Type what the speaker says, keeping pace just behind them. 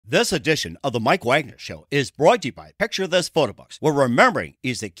This edition of the Mike Wagner Show is brought to you by Picture This Photo Books, where remembering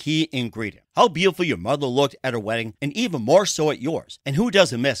is the key ingredient. How beautiful your mother looked at her wedding, and even more so at yours. And who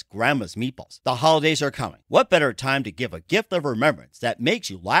doesn't miss Grandma's meatballs? The holidays are coming. What better time to give a gift of remembrance that makes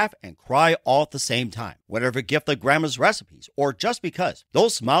you laugh and cry all at the same time? Whatever gift of Grandma's recipes, or just because,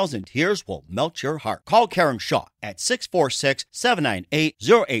 those smiles and tears will melt your heart. Call Karen Shaw at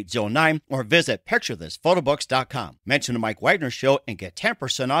 646-798-0809 or visit PictureThisPhotoBooks.com. Mention the Mike Wagner Show and get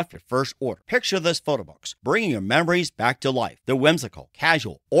 10% off your first order. Picture This Photo Books, bringing your memories back to life. They're whimsical,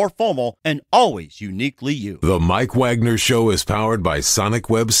 casual, or formal, and always uniquely you. The Mike Wagner Show is powered by Sonic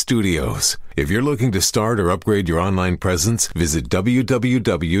Web Studios. If you're looking to start or upgrade your online presence, visit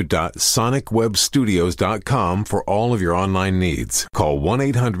www.sonicwebstudios.com for all of your online needs. Call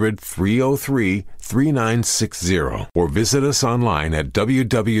 1-800-303-3960 or visit us online at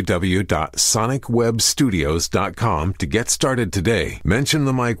www.sonicwebstudios.com to get started today. Mention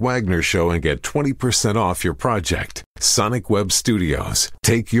the Mike Wagner Show and get 20% off your project. Sonic Web Studios.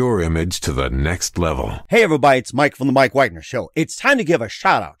 Take your image to the next level. Hey everybody, it's Mike from the Mike Wagner Show. It's time to give a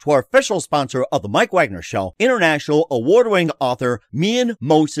shout out to our official sponsor of the Mike Wagner Show, international award-winning author Mian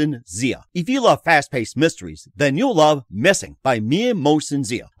Mohsen Zia. If you love fast-paced mysteries, then you'll love Missing by Mian Mohsen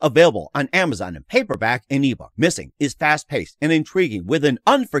Zia. Available on Amazon in paperback and ebook. Missing is fast-paced and intriguing with an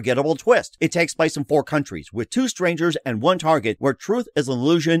unforgettable twist. It takes place in 4 countries with 2 strangers and 1 target where truth is an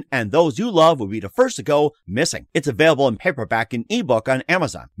illusion and those you love will be the first to go missing. It's available in paperback and ebook on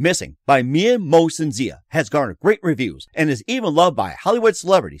Amazon. Missing by Mian Mohsen Zia has garnered great reviews and is even loved by Hollywood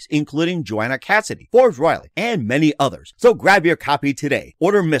celebrities including Joanna Cassidy, Forbes Riley, and many others. So grab your copy today.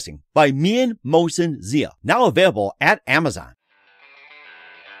 Order Missing by Mian Mohsen Zia, now available at Amazon.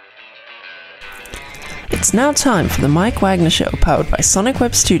 It's now time for the Mike Wagner Show, powered by Sonic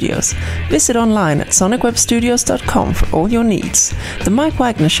Web Studios. Visit online at sonicwebstudios.com for all your needs. The Mike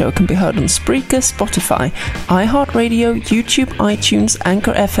Wagner Show can be heard on Spreaker, Spotify, iHeartRadio, YouTube, iTunes,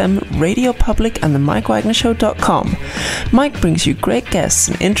 Anchor FM, Radio Public, and the MikeWagnerShow.com. Mike brings you great guests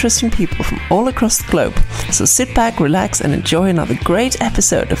and interesting people from all across the globe. So sit back, relax, and enjoy another great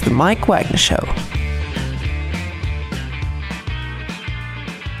episode of the Mike Wagner Show.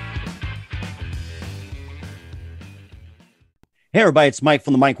 Hey everybody, it's Mike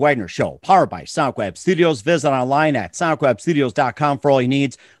from the Mike Wagner Show, powered by Sonic Web Studios. Visit online at sonicwebstudios.com for all your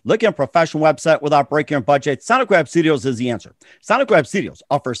needs. Looking at a professional website without breaking your budget? Sonic Web Studios is the answer. Sonic Web Studios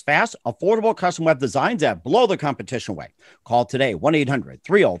offers fast, affordable custom web designs that blow the competition away. Call today,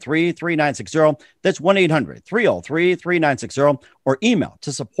 1-800-303-3960. That's 1-800-303-3960. Or email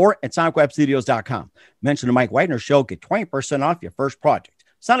to support@sonicwebstudios.com. Mention the Mike Wagner Show, get 20% off your first project.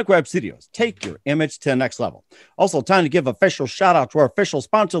 Sonic Web Studios, take your image to the next level. Also, time to give official shout out to our official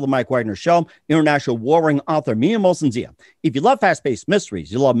sponsor of the Mike Wagner Show, international warring author Mian Mohsen Zia. If you love fast-paced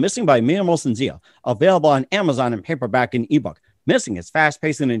mysteries, you love Missing by Mian Mohsen Zia, available on Amazon in paperback and ebook. Missing is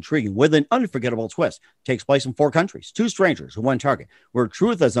fast-paced and intriguing with an unforgettable twist. Takes place in 4 countries, 2 strangers, 1 target, where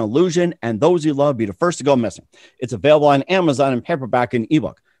truth is an illusion and those you love be the first to go missing. It's available on Amazon in paperback and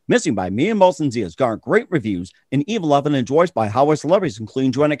ebook. Missing by Mian Mohsen Zia has garnered great reviews and even loved and enjoyed by Hollywood celebrities,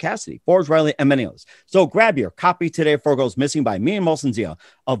 including Joanna Cassidy, Forbes Riley, and many others. So grab your copy today before it goes missing by Mian Mohsen Zia,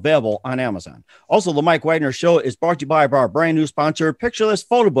 available on Amazon. Also, the Mike Wagner Show is brought to you by our brand new sponsor, Picture This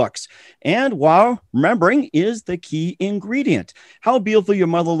Photo Books. And while remembering is the key ingredient. How beautiful your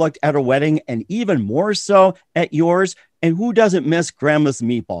mother looked at her wedding, and even more so at yours. And who doesn't miss Grandma's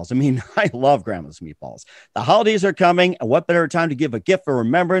meatballs? I mean, I love Grandma's meatballs. The holidays are coming, and what better time to give a gift for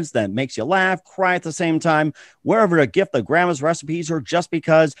remembrance that makes you laugh, cry at the same time, wherever a gift of Grandma's recipes or just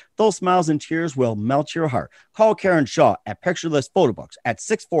because, those smiles and tears will melt your heart. Call Karen Shaw at Picture This Photo Books at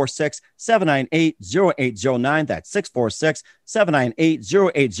 646-798-0809. That's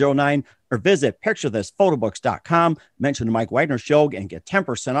 646-798-0809. Or visit PictureThisPhotoBooks.com. Mention the Mike Wagner Show and get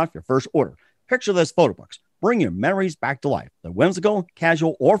 10% off your first order. Picture This Photo Books. Bring your memories back to life. They're whimsical,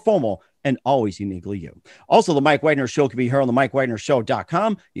 casual, or formal, and always uniquely you. Also, the Mike Wagner Show can be heard on the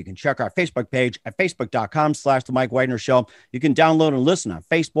MikeWagnerShow.com. You can check our Facebook page at facebook.com/the Mike Wagner Show. You can download and listen on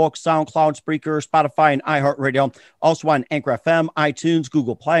Facebook, SoundCloud, Spreaker, Spotify, and iHeartRadio. Also on Anchor FM, iTunes,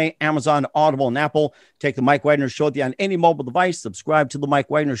 Google Play, Amazon, Audible, and Apple. Take the Mike Wagner Show on any mobile device. Subscribe to the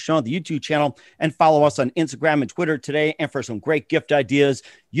Mike Wagner Show on the YouTube channel, and follow us on Instagram and Twitter today. And for some great gift ideas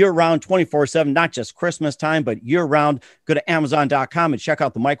year-round, 24/7, not just Christmas time, but year-round, go to Amazon.com and check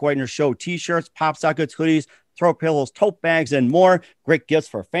out the Mike Wagner Show t-shirts, pop sockets, hoodies, throw pillows, tote bags, and more. Great gifts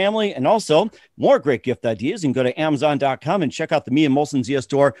for family, and also more great gift ideas. You can go to Amazon.com and check out the Me and Molson Zia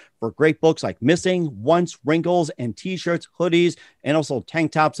store for great books like Missing, Once, Wrinkles, and t-shirts, hoodies, and also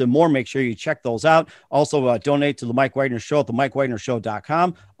tank tops and more. Make sure you check those out. Also, donate to the Mike Wagner Show at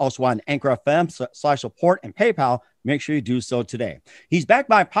themikewagnershow.com. Also on Anchor FM/support and PayPal. Make sure you do so today. He's backed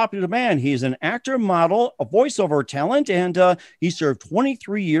by popular demand. He's an actor, model, a voiceover talent, and he served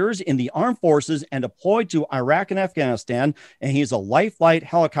 23 years in the armed forces and deployed to Iraq and Afghanistan. And he's a life flight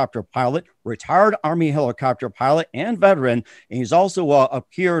helicopter pilot, retired Army helicopter pilot, and veteran. And he's also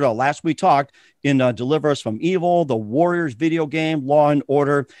appeared, last we talked, in Deliver Us from Evil, the Warriors video game, Law and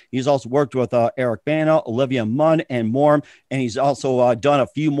Order. He's also worked with Eric Bana, Olivia Munn, and more. And he's also done a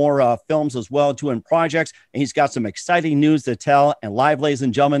few more films as well, doing projects. And he's got some exciting news to tell. And live, ladies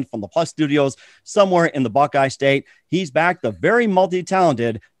and gentlemen, from the Plus Studios, somewhere in the Buckeye State, he's back, the very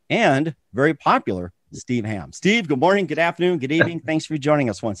multi-talented and very popular Steve Hamm. Steve, good morning, good afternoon, good evening. Thanks for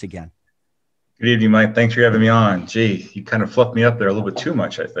joining us once again. Good evening, Mike. Thanks for having me on. Gee, you kind of fluffed me up there a little bit too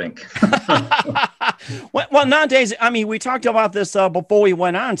much, I think. Well, nowadays, I mean, we talked about this before we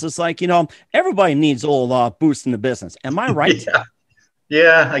went on. So it's like, everybody needs a little boost in the business. Am I right?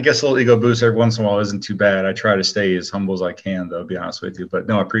 Yeah, I guess a little ego boost every once in a while isn't too bad. I try to stay as humble as I can, though, to be honest with you. But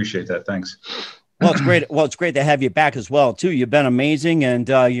no, I appreciate that. Thanks. Well, it's great. Well, it's great to have you back as well, too. You've been amazing, and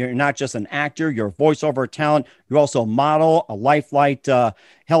you're not just an actor, you're a voiceover talent. You're also a model, a life flight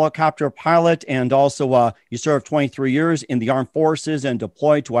helicopter pilot, and also you served 23 years in the armed forces and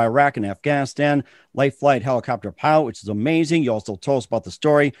deployed to Iraq and Afghanistan. Life flight helicopter pilot, which is amazing. You also told us about the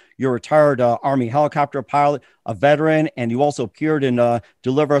story. You're a retired Army helicopter pilot, a veteran, and you also appeared in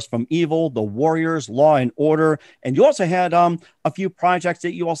Deliver Us from Evil, The Warriors, Law and Order. And you also had a few projects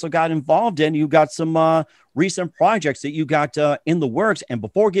that you also got involved in. You got some recent projects that you got in the works. And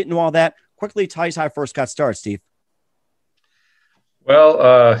before getting to all that, quickly tell us how I first got started, Steve.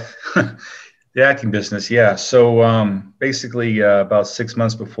 Well, the acting business, yeah. So basically, about 6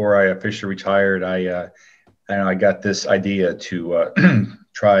 months before I officially retired, I got this idea to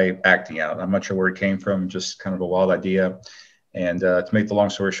try acting out. I'm not sure where it came from, just kind of a wild idea. And to make the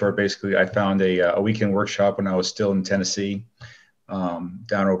long story short, basically, I found a weekend workshop when I was still in Tennessee, down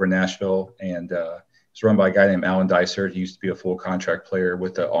over in Nashville, and it's run by a guy named Alan Dysert. He used to be a full contract player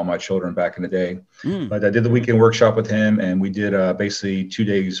with All My Children back in the day. But I did the weekend workshop with him, and we did basically 2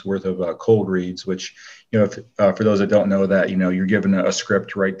 days worth of cold reads, which, for those that don't know that, you're given a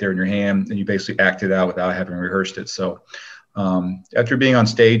script right there in your hand, and you basically act it out without having rehearsed it. So after being on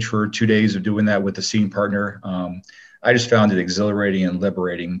stage for 2 days of doing that with a scene partner, I just found it exhilarating and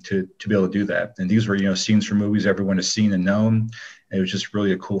liberating to be able to do that. And these were, scenes from movies everyone has seen and known. It was just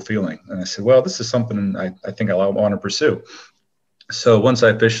really a cool feeling. And I said, well, this is something I think I want to pursue. So once I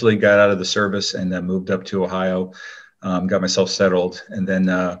officially got out of the service and then moved up to Ohio, got myself settled, and then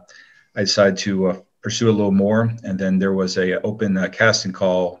I decided to pursue a little more. And then there was a open casting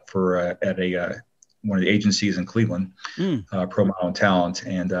call for at one of the agencies in Cleveland, Pro My Own Talent.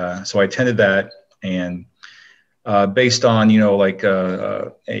 And so I attended that, and based on,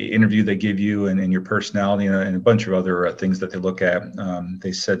 a interview they give you and your personality and a bunch of other things that they look at,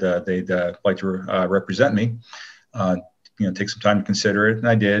 they said they'd like to represent me, take some time to consider it. And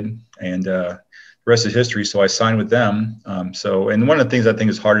I did. And the rest is history. So I signed with them. And one of the things I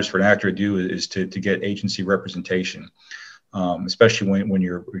think is hardest for an actor to do is to get agency representation, especially when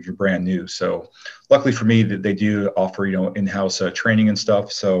you're brand new. So luckily for me, that they do offer, in-house training and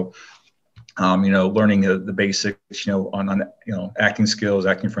stuff. So learning the basics, on acting skills,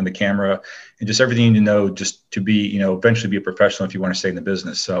 acting in front of the camera, and just everything you need to know just to be, eventually be a professional if you want to stay in the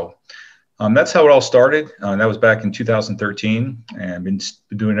business. So that's how it all started. That was back in 2013, and I've been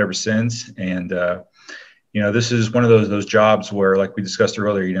doing it ever since. And, this is one of those jobs where, like we discussed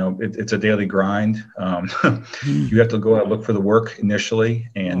earlier, it's a daily grind. You have to go out and look for the work initially,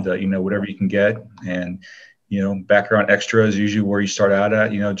 and, whatever you can get. And, background extra is usually where you start out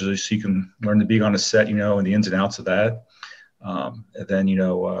at, just so you can learn to be on a set, and the ins and outs of that. And then,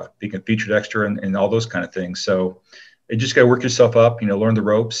 being a featured extra and all those kind of things. So you just got to work yourself up, learn the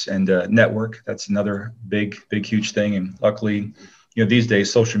ropes and network. That's another big, huge thing. And luckily, these days,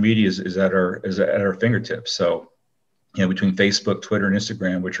 social media is at our fingertips. So, between Facebook, Twitter, and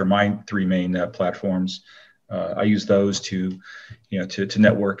Instagram, which are my three main platforms, I use those to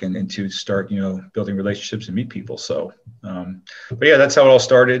network and to start, building relationships and meet people. So, but yeah, that's how it all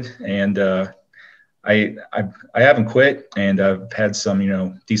started. And I haven't quit, and I've had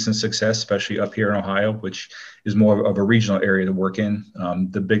some, decent success, especially up here in Ohio, which is more of a regional area to work in.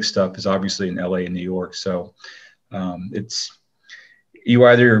 The big stuff is obviously in LA and New York. So it's you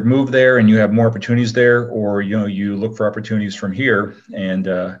either move there and you have more opportunities there, or, you look for opportunities from here, and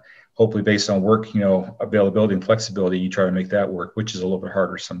hopefully based on work, availability and flexibility, you try to make that work, which is a little bit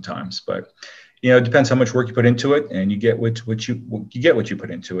harder sometimes. But, it depends how much work you put into it, and you get what you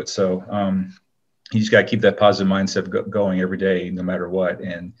put into it. So you just got to keep that positive mindset going every day, no matter what.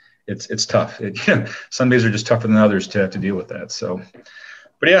 And it's tough. Some days are just tougher than others to have to deal with that. So,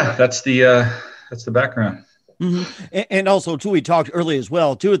 but yeah, that's the background. Mm-hmm. And also, too, we talked earlier as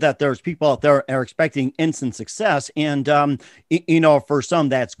well, too, that there's people out there are expecting instant success. And, for some,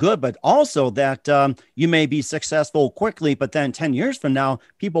 that's good, but also that you may be successful quickly, but then 10 years from now,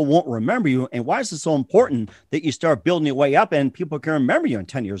 people won't remember you. And why is it so important that you start building your way up and people can remember you in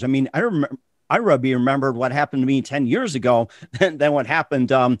 10 years? I mean, I really remembered what happened to me 10 years ago than what happened,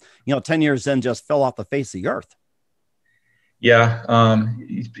 10 years then just fell off the face of the earth. Yeah,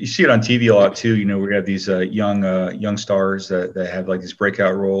 you see it on TV a lot too. We have these young stars that have like these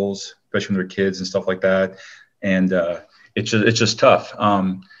breakout roles, especially when they're kids and stuff like that. And it's just tough.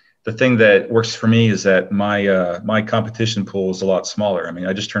 The thing that works for me is that my competition pool is a lot smaller. I mean,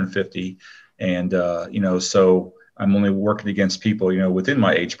 I just turned 50, and so I'm only working against people within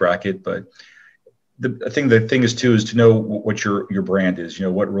my age bracket. But the thing is too is to know what your brand is,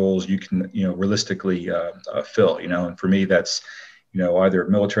 what roles you can realistically fill, and for me that's either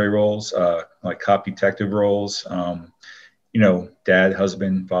military roles, like cop detective roles, dad,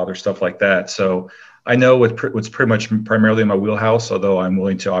 husband, father, stuff like that. So I know what's pretty much primarily in my wheelhouse, although I'm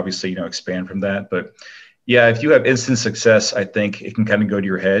willing to obviously expand from that. But yeah, if you have instant success, I think it can kind of go to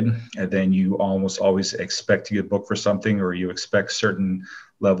your head, and then you almost always expect to get booked for something, or you expect certain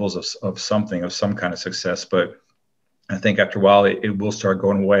levels of some kind of success. But I think after a while, it will start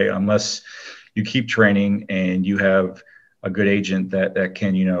going away unless you keep training and you have a good agent that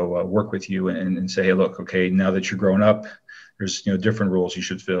can, work with you and say, hey, look, okay, now that you're grown up, there's, different roles you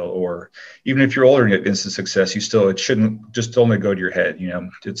should fill. Or even if you're older and get instant success, it shouldn't just only go to your head.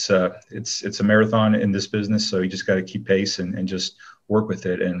 It's a marathon in this business. So you just got to keep pace and just work with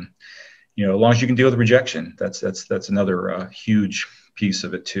it. And, as long as you can deal with rejection, that's another huge piece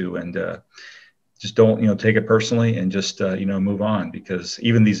of it too. And just don't take it personally, and just move on, because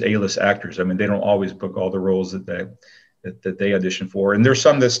even these A-list actors, I mean, they don't always book all the roles that they audition for, and there's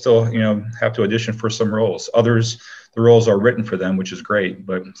some that still have to audition for some roles. Others, the roles are written for them, which is great,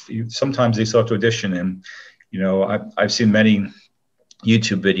 but sometimes they still have to audition. And I've seen many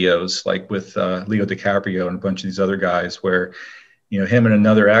YouTube videos like with Leo DiCaprio and a bunch of these other guys where him and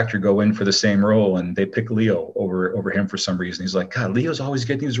another actor go in for the same role, and they pick Leo over him for some reason. He's like, God, Leo's always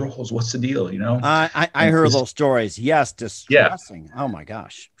getting these roles. What's the deal? I heard those stories. Yes. Distressing. Yeah. Oh my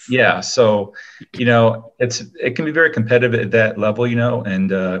gosh. Yeah. So, it can be very competitive at that level,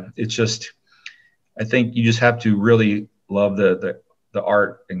 and it's just, I think you just have to really love the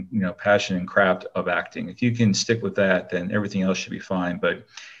art and, passion and craft of acting. If you can stick with that, then everything else should be fine. But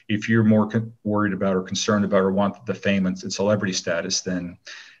if you're more worried about or concerned about or want the fame and celebrity status, then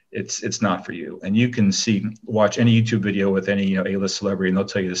it's not for you. And you can watch any YouTube video with any A-list celebrity, and they'll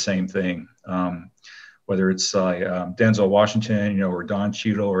tell you the same thing. Whether it's Denzel Washington, or Don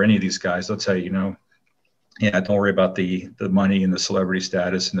Cheadle, or any of these guys, they'll tell you, don't worry about the money and the celebrity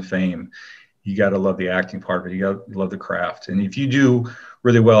status and the fame. You got to love the acting part of it. You got to love the craft. And if you do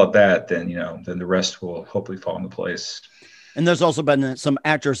really well at that, then the rest will hopefully fall into place. And there's also been some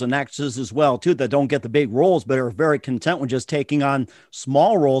actors and actresses as well, too, that don't get the big roles, but are very content with just taking on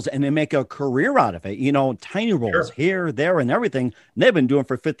small roles, and they make a career out of it. Tiny roles here, there, and everything. And they've been doing it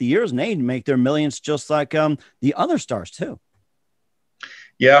for 50 years, and they make their millions just like the other stars, too.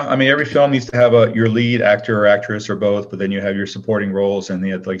 Yeah, I mean, every film needs to have your lead actor or actress or both, but then you have your supporting roles, and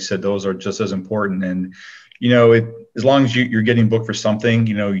like you said, those are just as important. And as long as you're getting booked for something,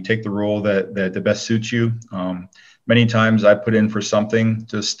 you take the role that best suits you. Many times I put in for something,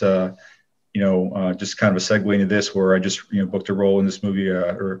 just kind of a segue into this, where I just booked a role in this movie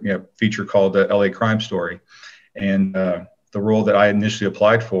or feature called LA Crime Story, and the role that I initially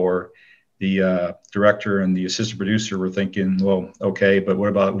applied for, the director and the assistant producer were thinking, well, okay, but what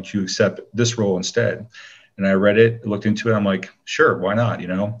about, would you accept this role instead? And I read it, looked into it. I'm like, sure, why not?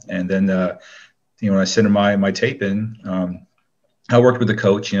 And then when I sent my tape in, I worked with a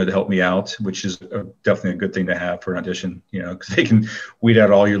coach, to help me out, which is definitely a good thing to have for an audition, because they can weed out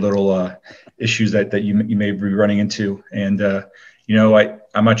all your little issues that you may be running into. And,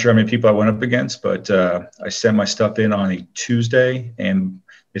 I'm not sure how many people I went up against, but I sent my stuff in on a Tuesday, and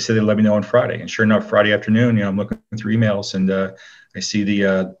they said they'd let me know on Friday. And sure enough, Friday afternoon, I'm looking through emails, and I see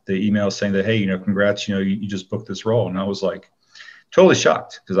the email saying that, hey, congrats, you just booked this role. And I was like totally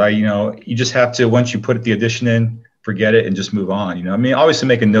shocked, because you just have to, once you put the audition in, forget it and just move on. I mean, obviously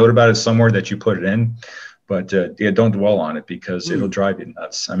make a note about it somewhere that you put it in, but yeah, don't dwell on it because it'll drive you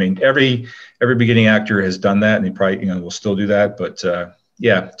nuts. I mean, every beginning actor has done that, and they probably will still do that. But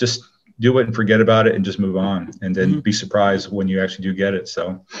yeah, just do it and forget about it and just move on, and then be surprised when you actually do get it.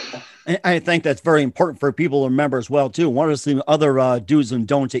 So I think that's very important for people to remember as well too. What are some other do's and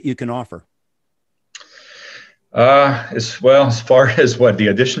don'ts that you can offer? As far as the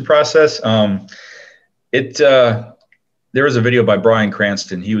audition process, there was a video by Bryan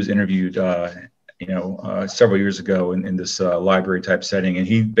Cranston. He was interviewed, several years ago in this library type setting, and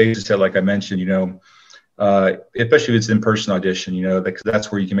he basically said, like I mentioned, especially if it's in-person audition,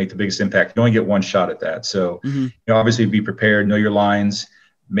 that's where you can make the biggest impact. You only get one shot at that, so obviously be prepared, know your lines,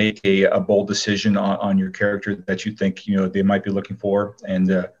 make a bold decision on your character that you think they might be looking for,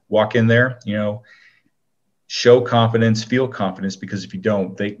 and walk in there, show confidence, feel confidence, because if you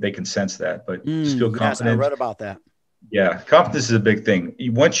don't, they can sense that. But just feel confident. Yes, I read about that. Yeah, confidence is a big thing.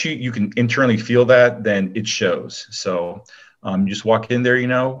 Once you can internally feel that, then it shows. So you just walk in there,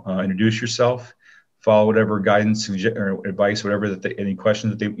 introduce yourself, follow whatever guidance or advice, whatever any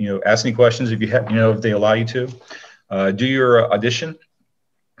questions that they, ask any questions if you have, if they allow you to. Do your audition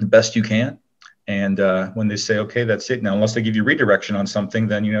the best you can. And when they say, okay, that's it. Now, unless they give you redirection on something,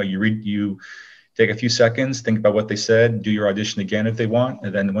 then, you take a few seconds, think about what they said, do your audition again if they want.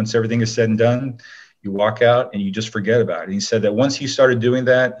 And then once everything is said and done, you walk out and you just forget about it. And he said that once he started doing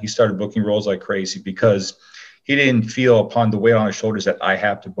that, he started booking roles like crazy because he didn't feel upon the weight on his shoulders that I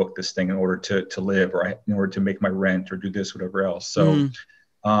have to book this thing in order to live, or in order to make my rent or do this, whatever else. So,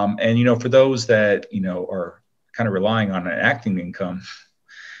 and, for those that, are kind of relying on an acting income,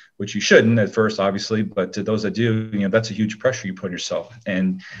 which you shouldn't at first, obviously, but to those that do, that's a huge pressure you put on yourself.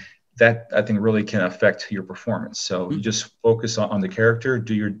 And that, I think, really can affect your performance. So you just focus on the character,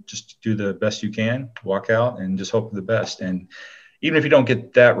 just do the best you can, walk out and just hope for the best. And even if you don't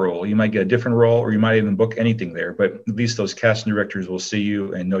get that role, you might get a different role, or you might even book anything there, but at least those casting directors will see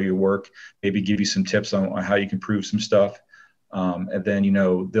you and know your work, maybe give you some tips on how you can improve some stuff. And then,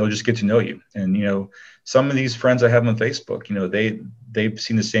 they'll just get to know you. And, some of these friends I have on Facebook, they've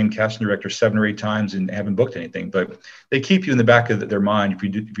seen the same casting director 7 or 8 times and haven't booked anything, but they keep you in the back of their mind. If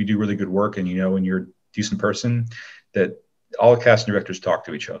you do really good work and, and you're a decent person, that all casting directors talk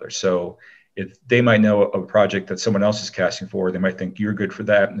to each other. So if they might know a project that someone else is casting for, they might think you're good for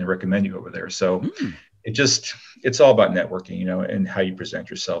that and they recommend you over there. So it's all about networking, and how you present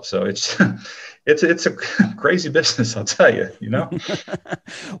yourself. So it's a crazy business, I'll tell you,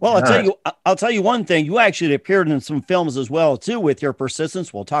 Well, I'll tell you one thing. You actually appeared in some films as well, too, with your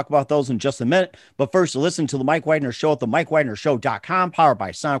persistence. We'll talk about those in just a minute. But first, listen to the Mike Wagner Show at the MikeWagnerShow.com, powered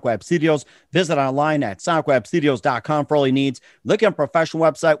by Sonic Web Studios. Visit online at SonicWebStudios.com for all your needs. Look at a professional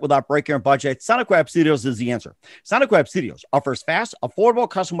website without breaking your budget. Sonic Web Studios is the answer. Sonic Web Studios offers fast, affordable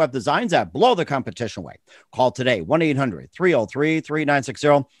custom web designs that blow the competition away. Call today,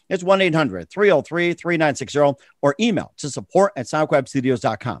 1-800-303-3960. It's 1-800-303-3960, or email to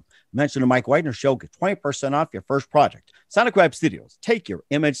support@SonicWebStudios.com. Mention the Mike Wagner Show, get 20% off your first project. Sonic Web Studios, take your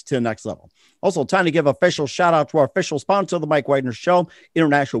image to the next level. Also, time to give official shout out to our official sponsor of the Mike Wagner Show,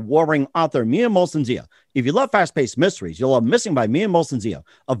 international warring author Mia Molson Zia. If you love fast-paced mysteries, you'll love Missing by Mia Molson Zia,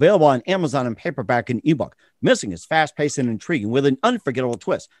 available on Amazon in paperback and ebook. Missing is fast-paced and intriguing with an unforgettable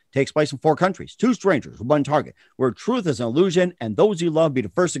twist. Takes place in 4 countries, 2 strangers, 1 target, where truth is an illusion and those you love be the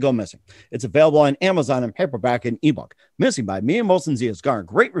first to go missing. It's available on Amazon in paperback and ebook. Missing by Mia Molson Zia has garnered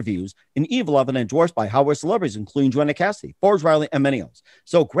great reviews and Evil Evan endorsed by Hollywood celebrities, including Joanna Cassidy, Forbes Riley, and many others.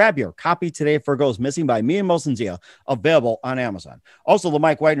 So grab your copy today for Goes Missing by Mia Molson Zia, available on Amazon. Also, the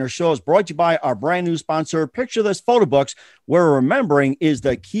Mike Wagner Show is brought to you by our brand new sponsor, Picture This Photo Books, where remembering is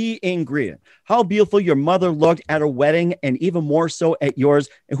the key ingredient. How beautiful your mother looked at her wedding, and even more so at yours.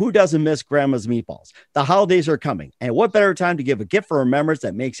 And who doesn't miss grandma's meatballs? The holidays are coming, and what better time to give a gift for remembrance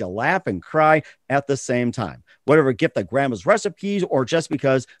that makes you laugh and cry at the same time? Whatever gift like grandma's recipes, or just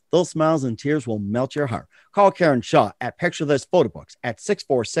because those smiles and tears will melt your heart. Call Karen Shaw at Picture This Photo Books at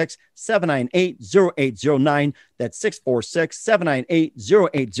 646-798-0809. That's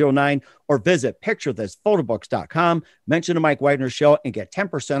 646-798-0809. Or visit picturethishphotobooks.com. Mention the Mike Wagner Show and get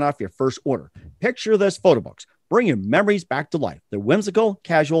 10% off your first order. Picture This Photo Books. Bring your memories back to life. They're whimsical,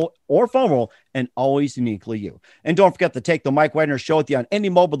 casual, or phone role, and always uniquely you. And don't forget to take the Mike Wagner Show with you on any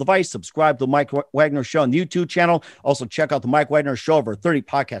mobile device. Subscribe to the Mike Wagner Show on the YouTube channel. Also, check out the Mike Wagner Show over 30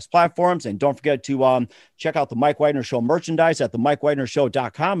 podcast platforms. And don't forget to check out the Mike Wagner Show merchandise at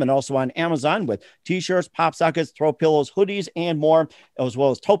themikewagnershow.com and also on Amazon with t-shirts, pop sockets, throw pillows, hoodies, and more, as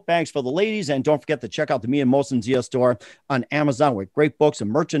well as tote bags for the ladies. And don't forget to check out the Me and Mosin Zia store on Amazon with great books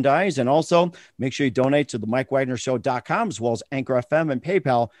and merchandise. And also make sure you donate to the MikeWagnerShow.com as well as Anchor FM and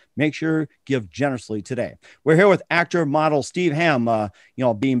PayPal. Make sure give generously today. We're here with actor model Steve Hamm,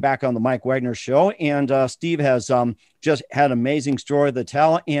 being back on the Mike Wagner Show. And Steve has just had an amazing story to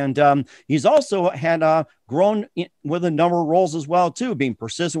tell. And he's also had grown with a number of roles as well, too, being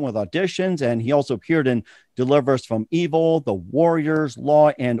persistent with auditions. And he also appeared in Deliver Us from Evil, The Warriors,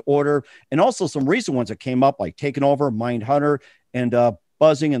 Law and Order, and also some recent ones that came up like Taking Over, Mindhunter, and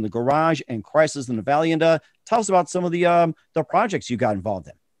Buzzing in the Garage, and Crisis in the Valley. And tell us about some of the projects you got involved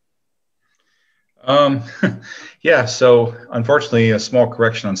in. Yeah. So unfortunately, a small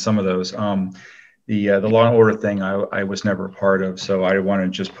correction on some of those. The Law and Order thing, I was never a part of, so I want to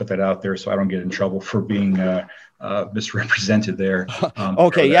just put that out there so I don't get in trouble for being misrepresented there.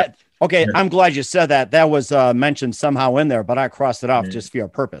 Okay. Yeah. Okay. I'm glad you said that. That was mentioned somehow in there, but I crossed it off just for your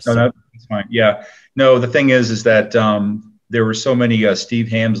purpose. No, that's fine. Yeah. No, the thing is that there were so many Steve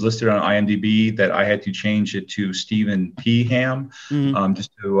Hamms listed on IMDb that I had to change it to Stephen P. Hamm,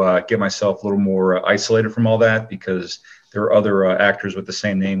 just to get myself a little more isolated from all that, because there are other actors with the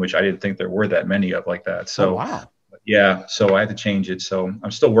same name, which I didn't think there were that many of like that. So, wow. Yeah, so I had to change it. So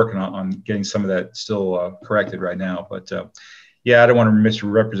I'm still working on getting some of that still corrected right now. But yeah, I don't want to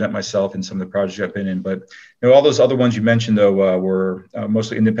misrepresent myself in some of the projects I've been in. But all those other ones you mentioned, though, were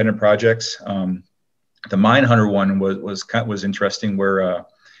mostly independent projects. The Mindhunter one was interesting, where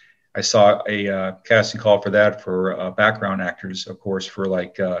I saw a casting call for that for background actors, of course, for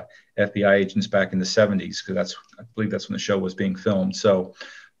like FBI agents back in the 70s, because I believe that's when the show was being filmed. So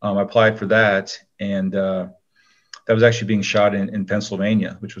I applied for that, and that was actually being shot in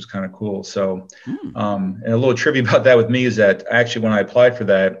Pennsylvania, which was kind of cool. So and a little trivia about that with me is that actually when I applied for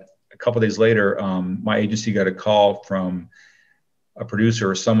that, a couple of days later, my agency got a call from a producer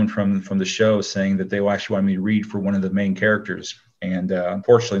or someone from the show saying that they actually wanted me to read for one of the main characters. And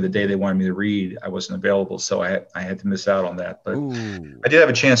unfortunately, the day they wanted me to read, I wasn't available, so I had to miss out on that. But I did have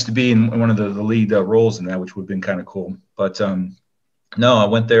a chance to be in one of the lead roles in that, which would have been kind of cool. But no, I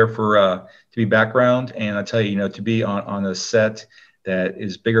went there for to be background, and I tell you, to be on a set that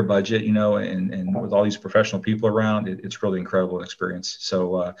is bigger budget, and with all these professional people around, it's really incredible experience.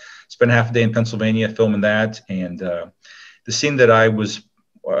 So spent half a day in Pennsylvania filming that, and the scene that I was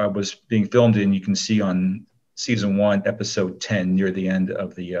being filmed in, you can see on season 1, episode 10, near the end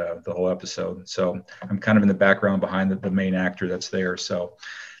of the whole episode. So I'm kind of in the background behind the main actor that's there. So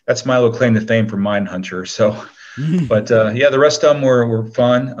that's my little claim to fame for Mindhunter. So, but yeah, the rest of them were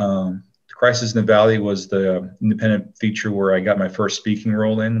fun. Crisis in the Valley was the independent feature where I got my first speaking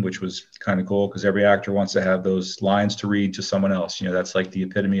role in, which was kind of cool because every actor wants to have those lines to read to someone else. That's like the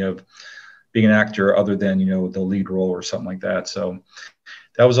epitome of being an actor, other than, the lead role or something like that. So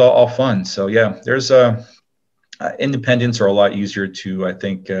that was all fun. So yeah, there's independents are a lot easier to, I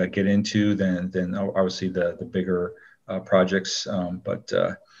think, get into than obviously the bigger projects. But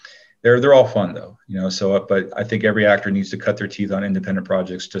they're all fun though, so, but I think every actor needs to cut their teeth on independent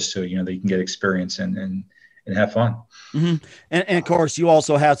projects just so, they can get experience and have fun. Mm-hmm. And of course, you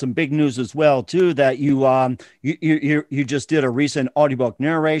also have some big news as well, too, that you just did a recent audiobook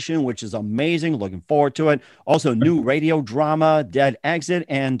narration, which is amazing. Looking forward to it. Also, new radio drama, Dead Exit,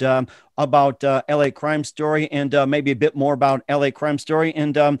 and about LA Crime Story, and maybe a bit more about LA Crime Story,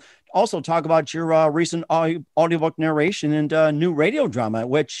 and also talk about your recent audiobook narration and new radio drama,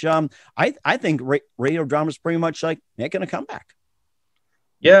 which I think radio drama is pretty much like making a comeback.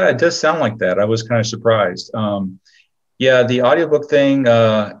 Yeah, it does sound like that. I was kind of surprised. Yeah, the audiobook thing,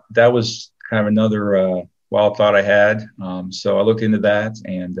 that was kind of another wild thought I had. So I looked into that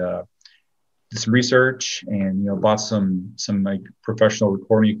and did some research and, bought some like professional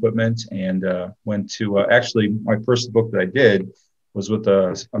recording equipment and went to actually my first book that I did was with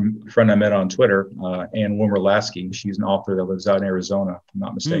a friend I met on Twitter, Ann Wilmer-Lasky. She's an author that lives out in Arizona, if I'm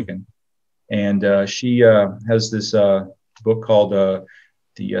not mistaken. And she has this book called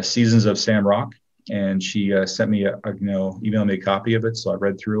The Seasons of Sam Rock. And she sent me emailed me a copy of it. So I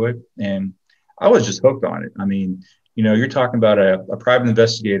read through it and I was just hooked on it. I mean, you're talking about a private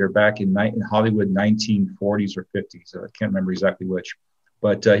investigator back in Hollywood, 1940s or 50s. I can't remember exactly which,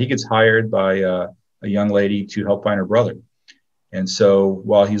 but he gets hired by a young lady to help find her brother. And so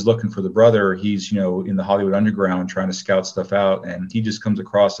while he's looking for the brother, he's, in the Hollywood underground trying to scout stuff out, and he just comes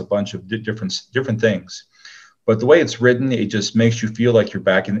across a bunch of different things. But the way it's written, it just makes you feel like you're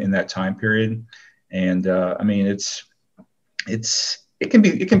back in that time period. And I mean, it can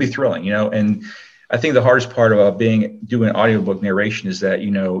be thrilling, and I think the hardest part about doing audiobook narration is that,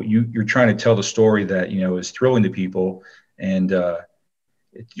 you're trying to tell the story that, is thrilling to people, and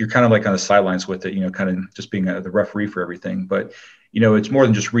you're kind of like on the sidelines with it, kind of just being the referee for everything. But, it's more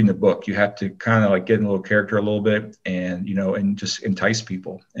than just reading the book. You have to kind of like get in a little character a little bit, and, and just entice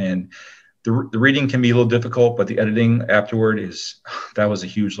people. And the reading can be a little difficult, but the editing afterward that was a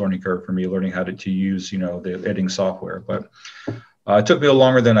huge learning curve for me, learning how to use, the editing software. But it took me a little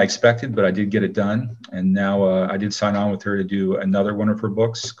longer than I expected, but I did get it done. And now I did sign on with her to do another one of her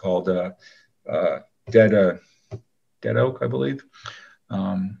books called Dead Oak, I believe.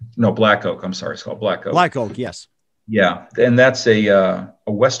 No, Black Oak. I'm sorry. It's called Black Oak. Black Oak, yes. Yeah. And that's a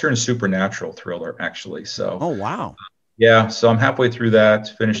Western supernatural thriller, actually. So. Oh, wow. Yeah. So I'm halfway through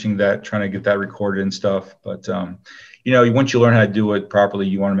that, finishing that, trying to get that recorded and stuff. But, once you learn how to do it properly,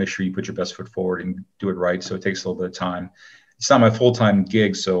 you want to make sure you put your best foot forward and do it right. So it takes a little bit of time. It's not my full-time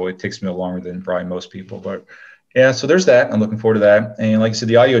gig, so it takes me a little longer than probably most people. But yeah, so there's that. I'm looking forward to that. And like I said,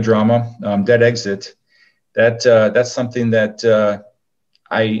 the audio drama, Dead Exit, that's something that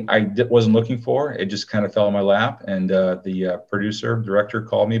I wasn't looking for. It just kind of fell in my lap. And the director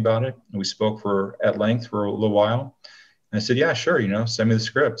called me about it. And we spoke at length for a little while. And I said, yeah, sure, send me the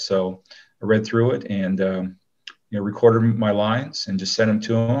script. So I read through it and recorded my lines and just sent them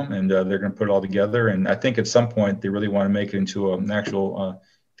to them, and they're going to put it all together. And I think at some point they really want to make it into an actual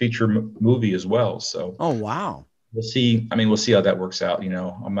feature movie as well. So, oh wow, we'll see. I mean, we'll see how that works out.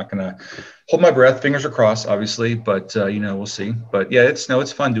 I'm not going to hold my breath. Fingers are crossed, obviously, but we'll see. But yeah,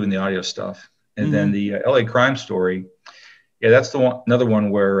 it's fun doing the audio stuff. And then the LA Crime Story, yeah, that's another one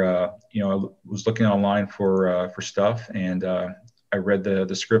where I was looking online for stuff, and I read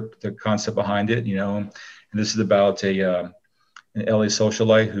the script, the concept behind it, and this is about an LA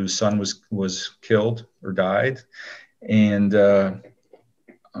socialite whose son was killed or died. And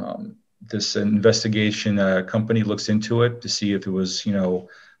this investigation company looks into it to see if it was,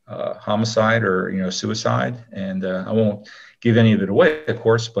 homicide or, suicide. And I won't give any of it away, of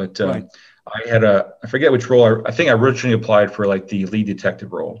course, but right. I forget which role. I think I originally applied for like the lead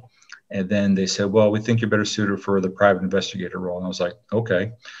detective role. And then they said, well, we think you're better suited for the private investigator role. And I was like,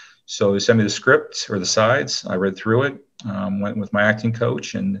 okay. So they sent me the script or the sides. I read through it, went with my acting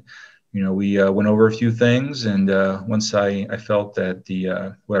coach, and, we went over a few things. And once I felt that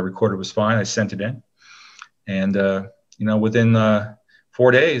what I recorded was fine, I sent it in. And, within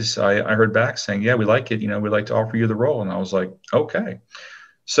 4 days, I heard back saying, yeah, we like it. We'd like to offer you the role. And I was like, okay.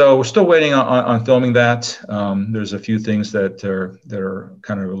 So we're still waiting on filming that. There's a few things that are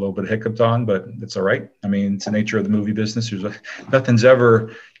kind of a little bit hiccuped on, but it's all right. I mean, it's the nature of the movie business. Nothing's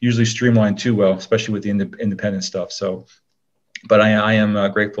ever usually streamlined too well, especially with the independent stuff. So, but I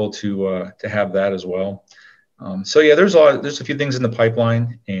am grateful to have that as well. So yeah, there's a few things in the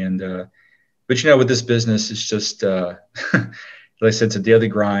pipeline, and but with this business, it's just like I said, it's a daily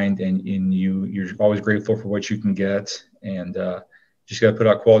grind, and you're always grateful for what you can get, and just got to put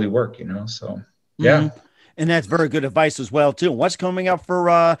out quality work, so yeah. And that's very good advice as well, too. What's coming up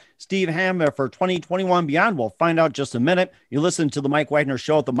for Steve Hamm for 2021 beyond? We'll find out just a minute. You listen to The Mike Wagner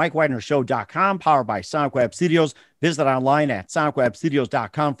Show at themikewagnershow.com, powered by Sonic Web Studios. Visit online at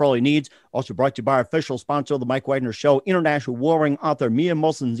sonicwebstudios.com for all your needs. Also brought to you by our official sponsor of The Mike Wagner Show, international warring author Mia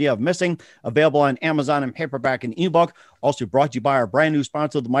Molson's Year of Missing, available on Amazon in paperback and ebook. Also brought to you by our brand new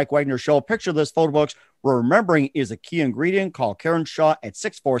sponsor of The Mike Wagner Show, Picture This Photo Books, where remembering is a key ingredient. Call Karen Shaw at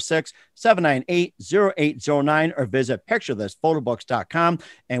 646-798-0809 or visit picturethisphotobooks.com.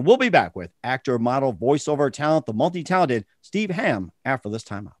 And we'll be back with actor, model, voiceover talent, the multi-talented Steve Hamm after this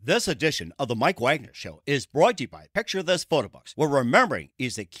time out. This edition of The Mike Wagner Show is brought to you by Picture This Photo Books, where remembering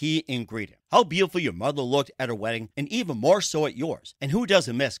is the key ingredient. How beautiful your mother looked at her wedding, and even more so at yours. And who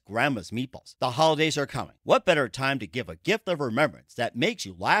doesn't miss Grandma's meatballs? The holidays are coming. What better time to give a gift of remembrance that makes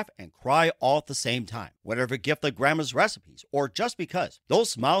you laugh and cry all at the same time? Whatever gift of Grandma's recipes, or just because, those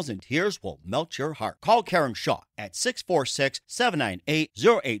smiles and tears will melt your heart. Call Karen Shaw at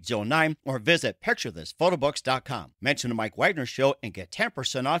 646-798-0809 or visit picturethisphotobooks.com. Mention the Mike Wagner Show and get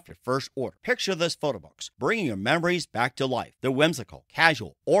 10% off your first order. Picture This Photo Books, bringing your memories back to life. They're whimsical,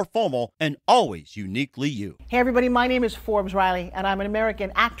 casual, or formal, and always uniquely you. Hey everybody, my name is Forbes Riley, and I'm an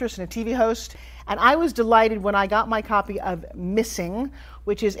American actress and a TV host. And I was delighted when I got my copy of Missing,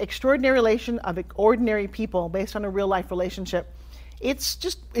 which is Extraordinary Relation of Ordinary People based on a real life relationship.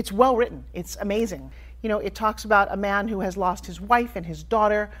 It's well written. It's amazing. You know, it talks about a man who has lost his wife and his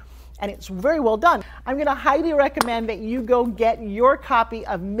daughter, and it's very well done. I'm going to highly recommend that you go get your copy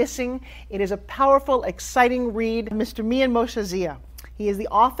of Missing. It is a powerful, exciting read. Mr. Mian Moshe Zia. He is the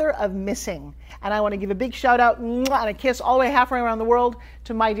author of Missing. And I want to give a big shout out and a kiss all the way halfway around the world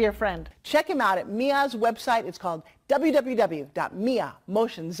to my dear friend. Check him out at Mia's website. It's called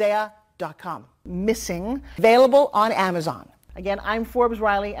www.miamotionsea.com. Missing, available on Amazon. Again, I'm Forbes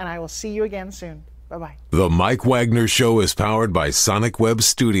Riley, and I will see you again soon. Bye-bye. The Mike Wagner Show is powered by Sonic Web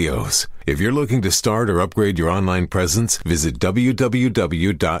Studios. If you're looking to start or upgrade your online presence, visit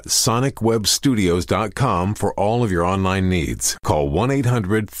www.sonicwebstudios.com for all of your online needs. Call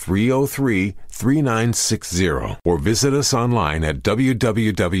 1-800-303-3960 or visit us online at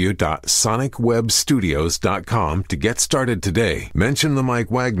www.sonicwebstudios.com to get started today. Mention the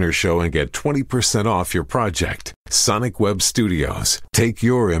Mike Wagner Show and get 20% off your project. Sonic Web Studios. Take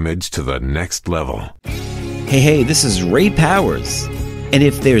your image to the next level. Hey, this is Ray Powers. And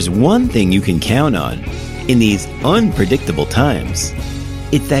if there's one thing you can count on in these unpredictable times,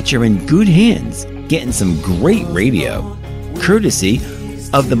 it's that you're in good hands getting some great radio, courtesy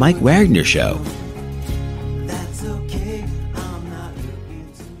of The Mike Wagner Show.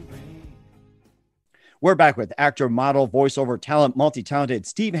 We're back with actor, model, voiceover talent, multi-talented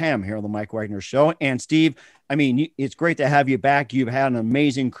Steve Hamm here on The Mike Wagner Show. And Steve, I mean, it's great to have you back. You've had an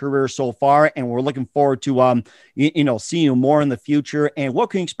amazing career so far, and we're looking forward to, seeing you more in the future. And what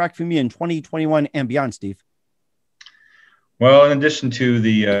can you expect from you in 2021 and beyond, Steve? Well, in addition to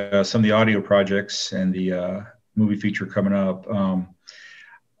the some of the audio projects and the movie feature coming up,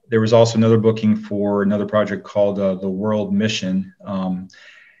 there was also another booking for another project called The World Mission.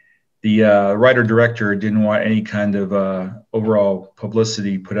 The writer-director didn't want any kind of overall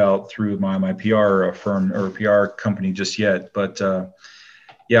publicity put out through my PR firm or PR company just yet. But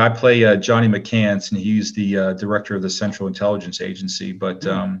I play Johnny McCants, and he's the director of the Central Intelligence Agency. But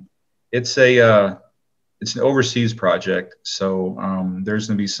it's an overseas project, so there's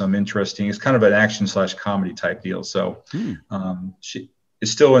going to be some interesting. It's kind of an action/comedy type deal. So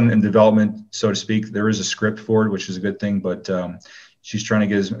it's still in development, so to speak. There is a script for it, which is a good thing, but she's trying to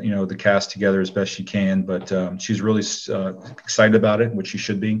get the cast together as best she can, but she's really excited about it, which she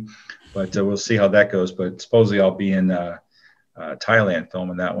should be. But we'll see how that goes. But supposedly I'll be in Thailand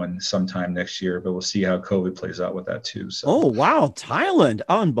filming that one sometime next year. But we'll see how COVID plays out with that too. So. Oh wow, Thailand!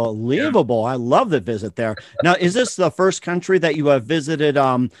 Unbelievable! Yeah. I love the visit there. Now, is this the first country that you have visited?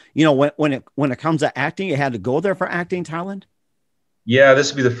 When it comes to acting, you had to go there for acting, Thailand. Yeah,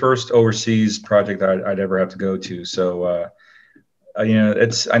 this would be the first overseas project I'd ever have to go to. So. I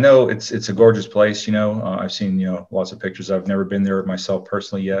know it's a gorgeous place. I've seen lots of pictures. I've never been there myself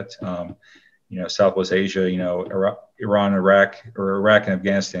personally yet. Southwest Asia, Iran, Iraq and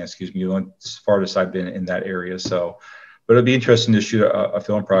Afghanistan. Excuse me, the farthest I've been in that area. So, but it'll be interesting to shoot a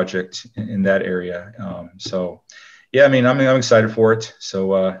film project in that area. I'm excited for it.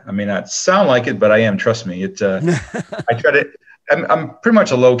 So I may not sound like it, but I am. Trust me. I try to. I'm pretty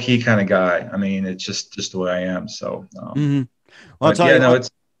much a low key kind of guy. I mean, it's just the way I am. So. Well, I'll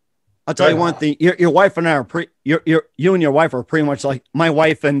tell you one thing. Your wife and I are you and your wife are pretty much like my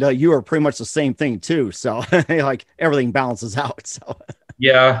wife and you are pretty much the same thing too. So like everything balances out. So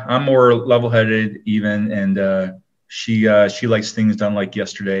yeah, I'm more level-headed even, and she likes things done like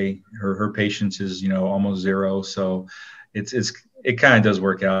yesterday. Her patience is almost zero, so it kind of does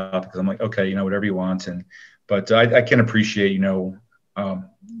work out because I'm like, okay, whatever you want, but I can appreciate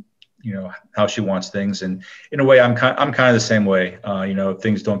how she wants things. And in a way, I'm kind of the same way. If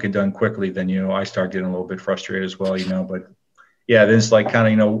things don't get done quickly, then, I start getting a little bit frustrated as well, but yeah, then it's like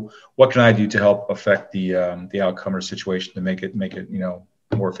kind of, what can I do to help affect the outcome or situation to make it,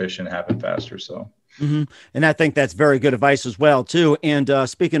 more efficient, happen faster. So. Mm-hmm. And I think that's very good advice as well too. And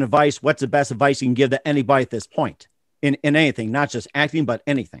speaking of advice, what's the best advice you can give to anybody at this point in anything, not just acting, but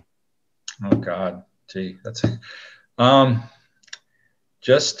anything? Oh God, gee, that's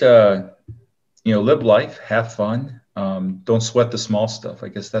just, live life, have fun. Don't sweat the small stuff. I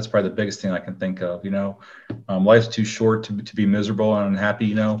guess that's probably the biggest thing I can think of. Life's too short to be miserable and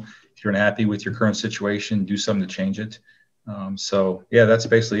unhappy. If you're unhappy with your current situation, do something to change it. So yeah, that's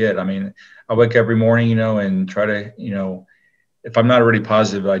basically it. I mean, I wake every morning, and try to, if I'm not already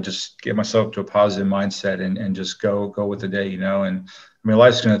positive, I just get myself to a positive mindset and just go with the day, and I mean,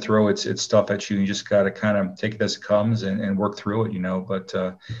 life's going to throw its stuff at you. You just got to kind of take it as it comes and work through it, but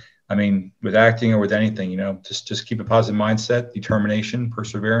I mean, with acting or with anything, just keep a positive mindset, determination,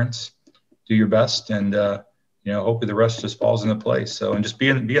 perseverance, do your best. And, hopefully the rest just falls into place. So, and just be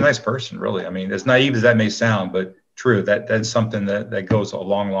a nice person, really. I mean, as naive as that may sound, but true. That's something that goes a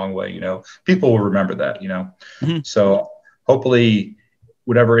long way. People will remember that. So hopefully,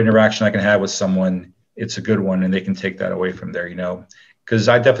 whatever interaction I can have with someone, it's a good one, and they can take that away from there. Because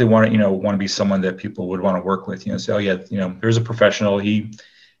I definitely want to be someone that people would want to work with. Say, oh yeah, there's a professional. He'll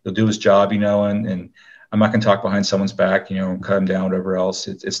do his job. And I'm not going to talk behind someone's back, cut them down, whatever else.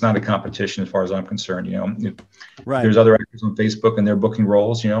 It's not a competition as far as I'm concerned. If there's other actors on Facebook and they're booking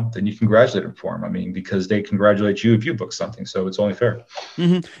roles, then you congratulate them for them. I mean, because they congratulate you if you book something. So it's only fair.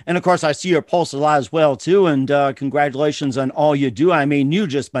 Mm-hmm. And of course, I see your posts a lot as well, too. And congratulations on all you do. I mean, you've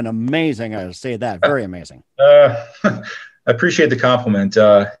just been amazing. I say that. Very amazing. I appreciate the compliment.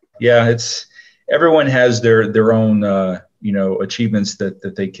 Yeah, everyone has their own, achievements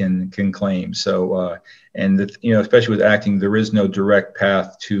that they can claim. So, especially with acting, there is no direct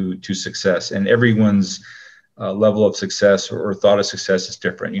path to success, and everyone's level of success or thought of success is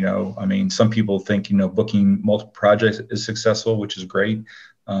different. I mean, some people think, booking multiple projects is successful, which is great.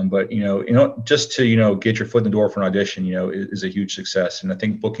 But, just to, get your foot in the door for an audition, is a huge success. And I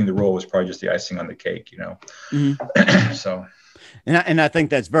think booking the role was probably just the icing on the cake, Mm-hmm. So. And I think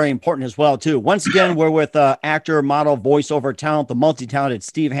that's very important as well, too. Once again, we're with actor, model, voiceover talent, the multi-talented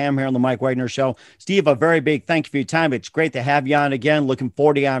Steve Hamm here on the Mike Wagner Show. Steve, a very big thank you for your time. It's great to have you on again. Looking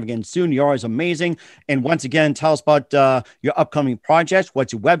forward to having you again soon. You're always amazing. And once again, tell us about your upcoming projects.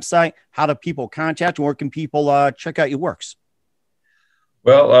 What's your website? How do people contact you? Where can people check out your works?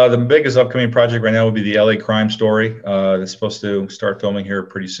 Well, the biggest upcoming project right now will be the LA crime story. That's supposed to start filming here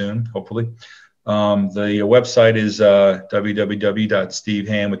pretty soon, hopefully. The website is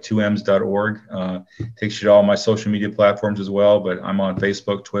www.stevehamm.org. Takes you to all my social media platforms as well, but I'm on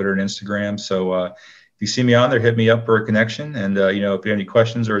Facebook, Twitter, and Instagram. So if you see me on there, hit me up for a connection. And, if you have any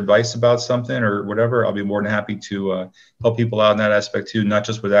questions or advice about something or whatever, I'll be more than happy to help people out in that aspect too, not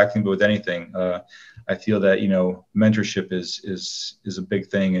just with acting, but with anything. I feel that, mentorship is a big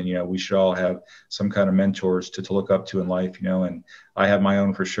thing, and, we should all have some kind of mentors to look up to in life, and I have my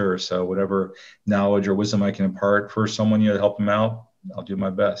own for sure. So whatever knowledge or wisdom I can impart for someone, to help them out, I'll do my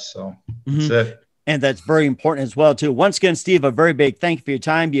best. So that's it. And that's very important as well, too. Once again, Steve, a very big thank you for your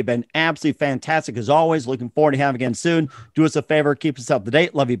time. You've been absolutely fantastic as always. Looking forward to having you again soon. Do us a favor, keep us up to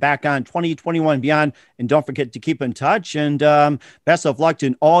date. Love you back on 2021 and beyond. And don't forget to keep in touch. And best of luck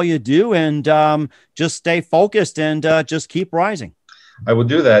in all you do. And just stay focused and just keep rising. I will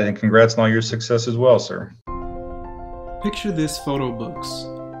do that. And congrats on all your success as well, sir. Picture this photo books,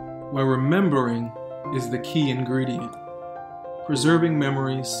 where remembering is the key ingredient. Preserving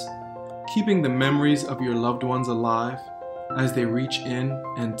memories, keeping the memories of your loved ones alive as they reach in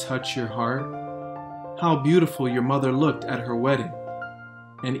and touch your heart. How beautiful your mother looked at her wedding,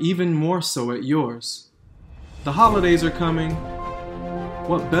 and even more so at yours. The holidays are coming.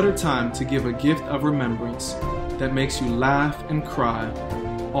 What better time to give a gift of remembrance that makes you laugh and cry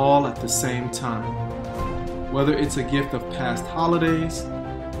all at the same time? Whether it's a gift of past holidays,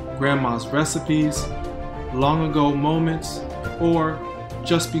 grandma's recipes, long ago moments, or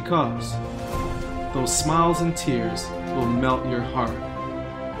just because. Those smiles and tears will melt your heart.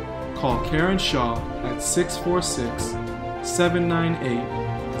 Call Karen Shaw at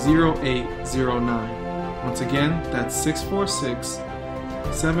 646-798-0809. Once again, that's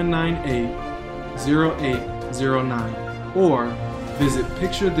 646-798-0809. Or visit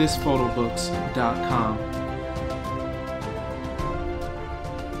picturethisphotobooks.com.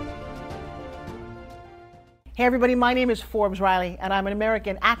 Hey everybody, my name is Forbes Riley, and I'm an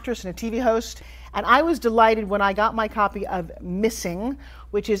American actress and a TV host. And I was delighted when I got my copy of Missing,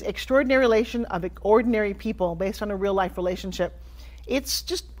 which is Extraordinary Relation of Ordinary People based on a real life relationship.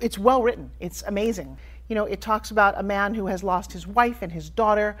 It's well written. It's amazing. It talks about a man who has lost his wife and his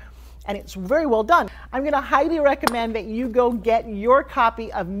daughter, and it's very well done. I'm going to highly recommend that you go get your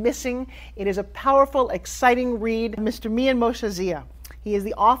copy of Missing. It is a powerful, exciting read. Mr. Mian Moshe Zia. He is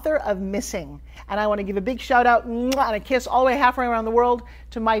the author of Missing. And I want to give a big shout out and a kiss all the way halfway around the world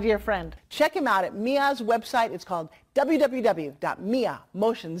to my dear friend. Check him out at Mia's website. It's called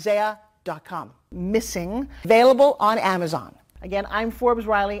www.miamoshenzea.com. Missing, available on Amazon. Again, I'm Forbes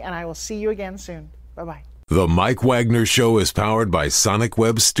Riley, and I will see you again soon. Bye-bye. The Mike Wagner Show is powered by Sonic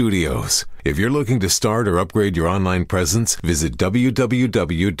Web Studios. If you're looking to start or upgrade your online presence, visit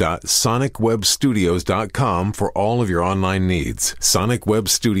www.sonicwebstudios.com for all of your online needs. Sonic Web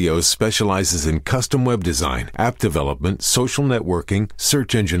Studios specializes in custom web design, app development, social networking,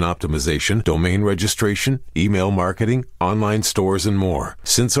 search engine optimization, domain registration, email marketing, online stores, and more.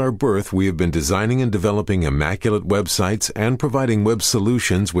 Since our birth, we have been designing and developing immaculate websites and providing web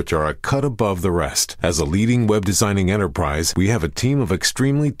solutions which are a cut above the rest. As a leading web designing enterprise, we have a team of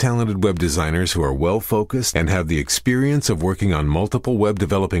extremely talented web designers designers who are well-focused and have the experience of working on multiple web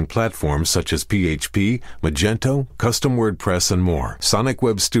developing platforms such as PHP, Magento, custom WordPress, and more. Sonic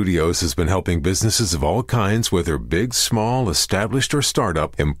Web Studios has been helping businesses of all kinds, whether big, small, established, or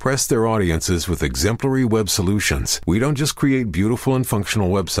startup, impress their audiences with exemplary web solutions. We don't just create beautiful and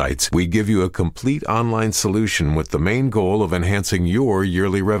functional websites. We give you a complete online solution with the main goal of enhancing your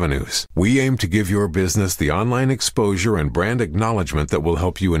yearly revenues. We aim to give your business the online exposure and brand acknowledgement that will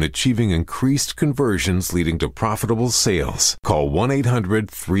help you in achieving increased conversions leading to profitable sales. Call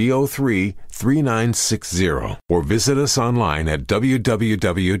 1-800-303-3960 or visit us online at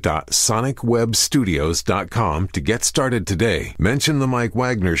www.sonicwebstudios.com to get started today. Mention the Mike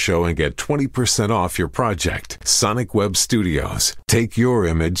Wagner Show and get 20% off your project. Sonic Web Studios. Take your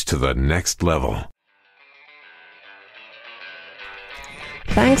image to the next level.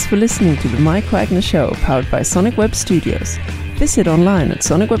 Thanks for listening to the Mike Wagner Show, powered by Sonic Web Studios. Visit online at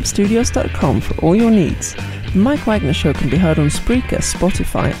sonicwebstudios.com for all your needs. The Mike Wagner Show can be heard on Spreaker,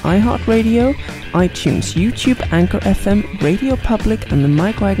 Spotify, iHeartRadio, iTunes, YouTube, Anchor FM, Radio Public, and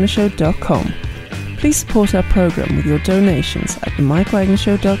themikewagnershow.com. Please support our program with your donations at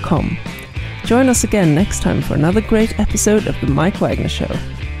themikewagnershow.com. Join us again next time for another great episode of The Mike Wagner Show.